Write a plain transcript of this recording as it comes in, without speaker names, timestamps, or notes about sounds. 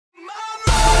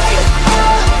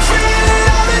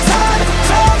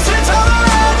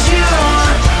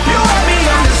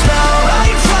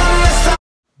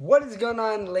going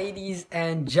on, ladies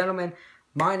and gentlemen?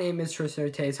 My name is Tristin or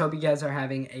TaZe. Hope you guys are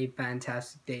having a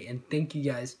fantastic day, and thank you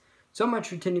guys so much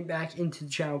for tuning back into the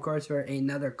channel, of course, for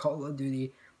another Call of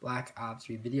Duty Black Ops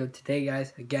 3 video. Today,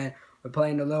 guys, again, we're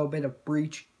playing a little bit of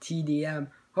Breach TDM.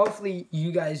 Hopefully,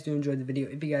 you guys do enjoy the video.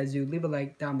 If you guys do, leave a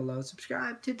like down below.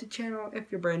 Subscribe to the channel.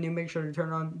 If you're brand new, make sure to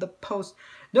turn on the post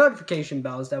notification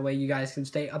bells. That way, you guys can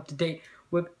stay up to date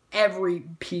with every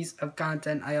piece of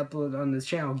content I upload on this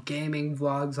channel. Gaming,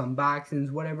 vlogs, unboxings,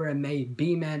 whatever it may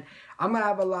be, man. I'm going to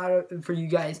have a lot of for you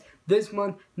guys this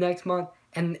month, next month,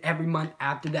 and every month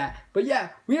after that. But yeah,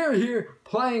 we are here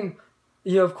playing,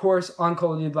 of course, on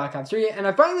Call of Duty Black Ops 3. And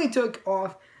I finally took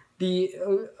off the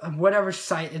whatever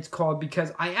sight it's called,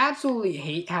 because I absolutely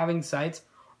hate having sights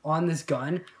on this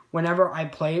gun whenever I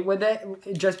play with it,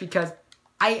 just because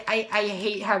I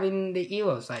hate having the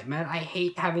ELO sight, man. I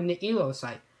hate having the ELO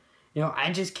sight.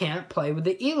 I just can't play with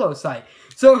the ELO sight.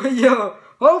 So,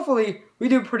 hopefully we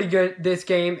do pretty good this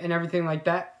game and everything like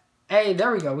that. Hey,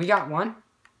 there we go. We got one.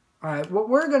 Alright, what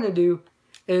we're going to do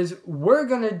is we're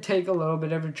going to take a little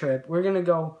bit of a trip. We're going to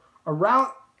go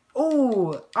around.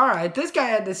 Oh, alright. This guy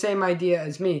had the same idea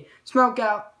as me. Smoke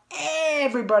out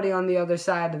everybody on the other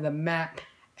side of the map.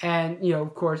 And,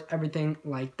 of course, everything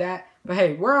like that. But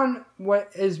hey, we're on what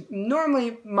is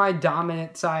normally my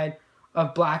dominant side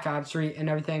of Black Ops 3 and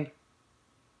everything.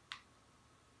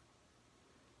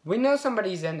 We know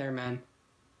somebody's in there, man.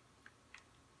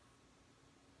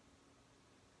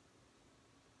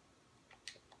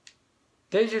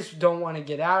 They just don't want to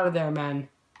get out of there, man.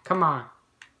 Come on.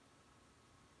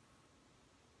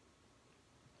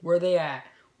 Where they at?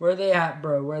 Where they at,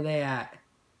 bro? Where they at?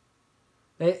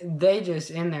 They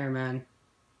just in there, man.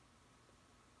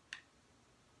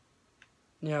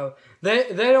 They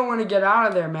don't want to get out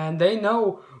of there, man. They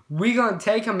know we gonna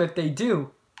take them if they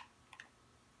do.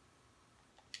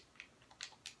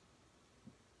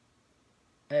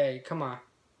 Hey, come on.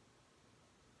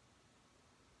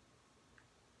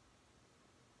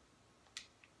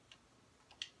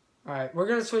 Alright, we're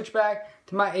gonna switch back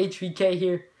to my HVK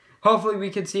here. Hopefully we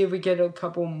can see if we get a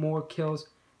couple more kills.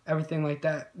 Everything like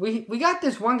that. We got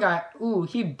this one guy. Ooh,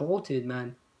 he bolted,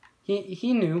 man.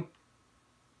 He knew.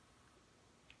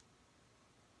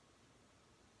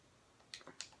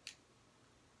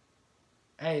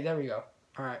 Hey, there we go.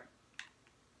 Alright.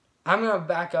 I'm going to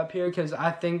back up here because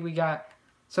I think we got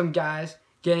some guys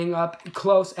getting up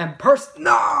close and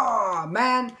No,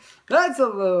 man. That's a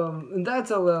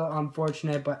little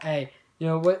unfortunate, but hey,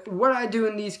 what I do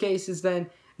in these cases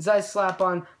then is I slap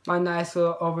on my nice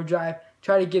little overdrive,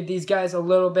 try to give these guys a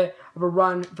little bit of a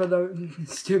run for the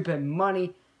stupid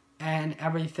money and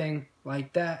everything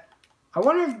like that. I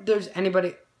wonder if there's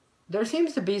anybody. There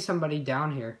seems to be somebody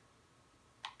down here.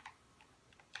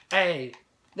 Hey,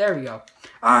 there we go.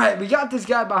 Alright, we got this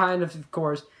guy behind us, of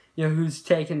course, who's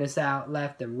taking us out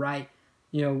left and right,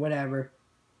 whatever.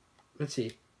 Let's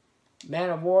see.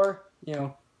 Man of War,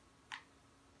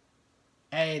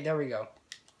 Hey, there we go.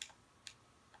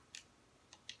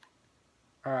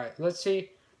 Alright, let's see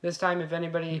this time if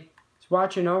anybody is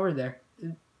watching over there.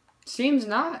 It seems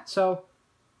not, so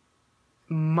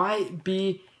might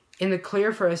be in the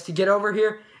clear for us to get over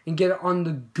here and get on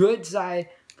the good side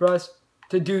for us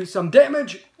to do some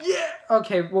damage. Yeah!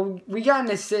 Okay, well, we got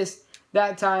an assist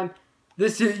that time.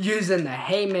 This is using the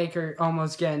haymaker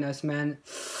almost getting us, man.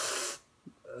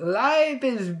 Life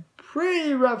is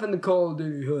pretty rough in the Call of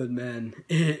Duty hood, man.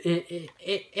 It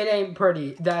ain't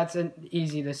pretty. That's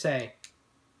easy to say.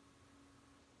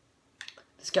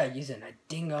 This guy using a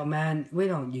dingo, man. We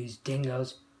don't use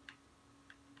dingoes.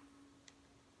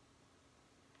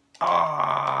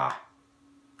 Ah.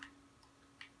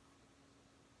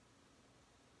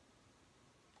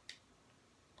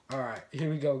 Alright, here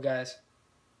we go, guys.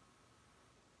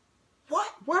 What?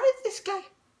 Where did this guy...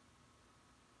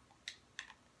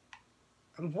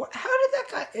 What? How did that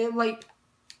guy...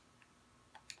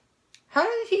 How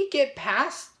did he get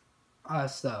past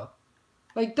us, though?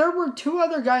 There were two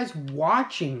other guys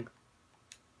watching.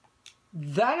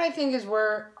 That, I think, is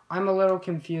where I'm a little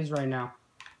confused right now.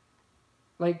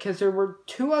 Because there were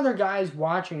two other guys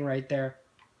watching right there.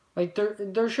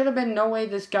 There should have been no way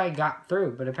this guy got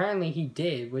through, but apparently he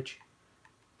did, which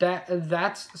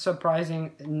that's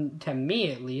surprising to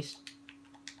me, at least.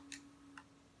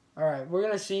 All right, we're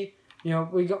gonna see.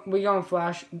 We gonna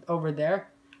flash over there.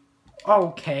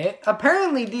 Okay,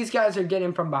 apparently these guys are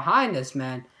getting from behind us,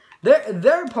 man.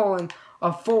 They're pulling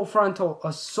a full frontal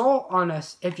assault on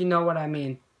us, if you know what I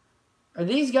mean. Are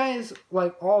these guys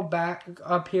all back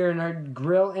up here in our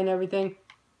grill and everything?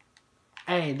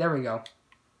 Hey, there we go.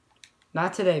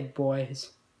 Not today,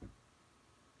 boys.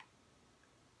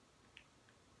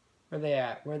 Where they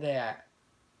at? Where they at?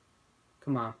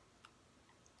 Come on.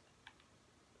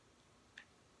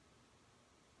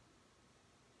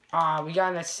 Ah, we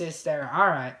got an assist there.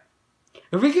 Alright.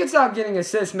 If we could stop getting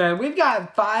assists, man. We've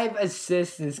got 5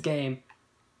 assists this game.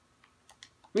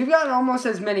 We've got almost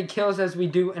as many kills as we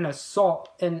do in assault.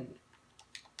 And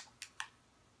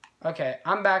okay,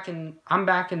 I'm backing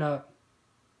up.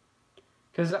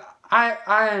 Because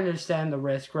I understand the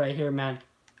risk right here, man.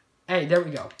 Hey, there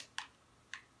we go.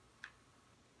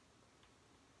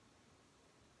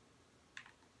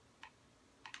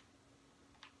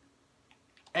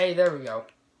 Hey, there we go.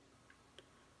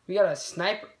 We got a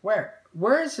sniper. Where?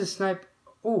 Where is the sniper?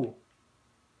 Ooh.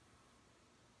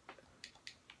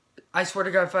 I swear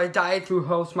to God, if I die through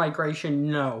host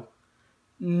migration, no.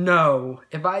 No.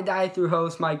 If I die through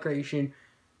host migration,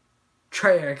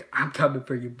 Treyarch, I'm coming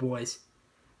for you, boys.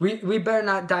 We better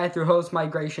not die through host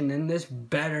migration, and this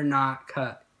better not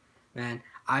cut. Man,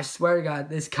 I swear to God,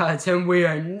 this cuts, and we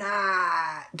are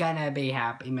not gonna be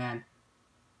happy, man.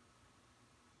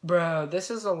 Bro, this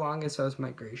is the longest host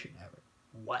migration ever.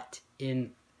 What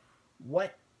in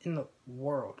the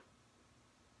world?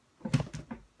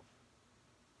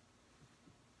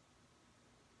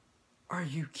 Are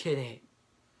you kidding?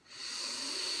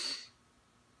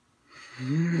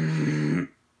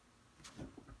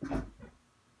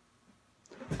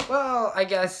 Well, I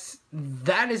guess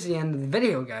that is the end of the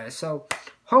video, guys. So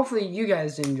hopefully you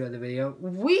guys enjoyed the video.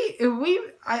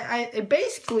 I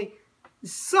basically,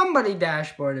 somebody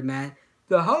dashboarded, man.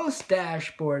 The host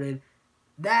dashboarded.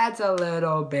 That's a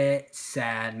little bit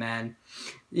sad, man.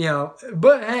 You know,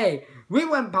 but hey, we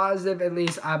went positive, at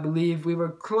least I believe. We were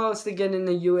close to getting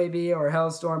a UAV or a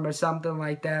Hellstorm or something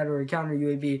like that, or a counter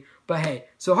UAV. But hey,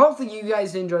 so hopefully you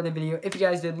guys enjoyed the video. If you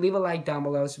guys did, leave a like down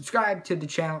below. Subscribe to the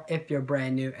channel if you're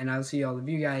brand new, and I'll see all of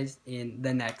you guys in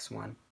the next one.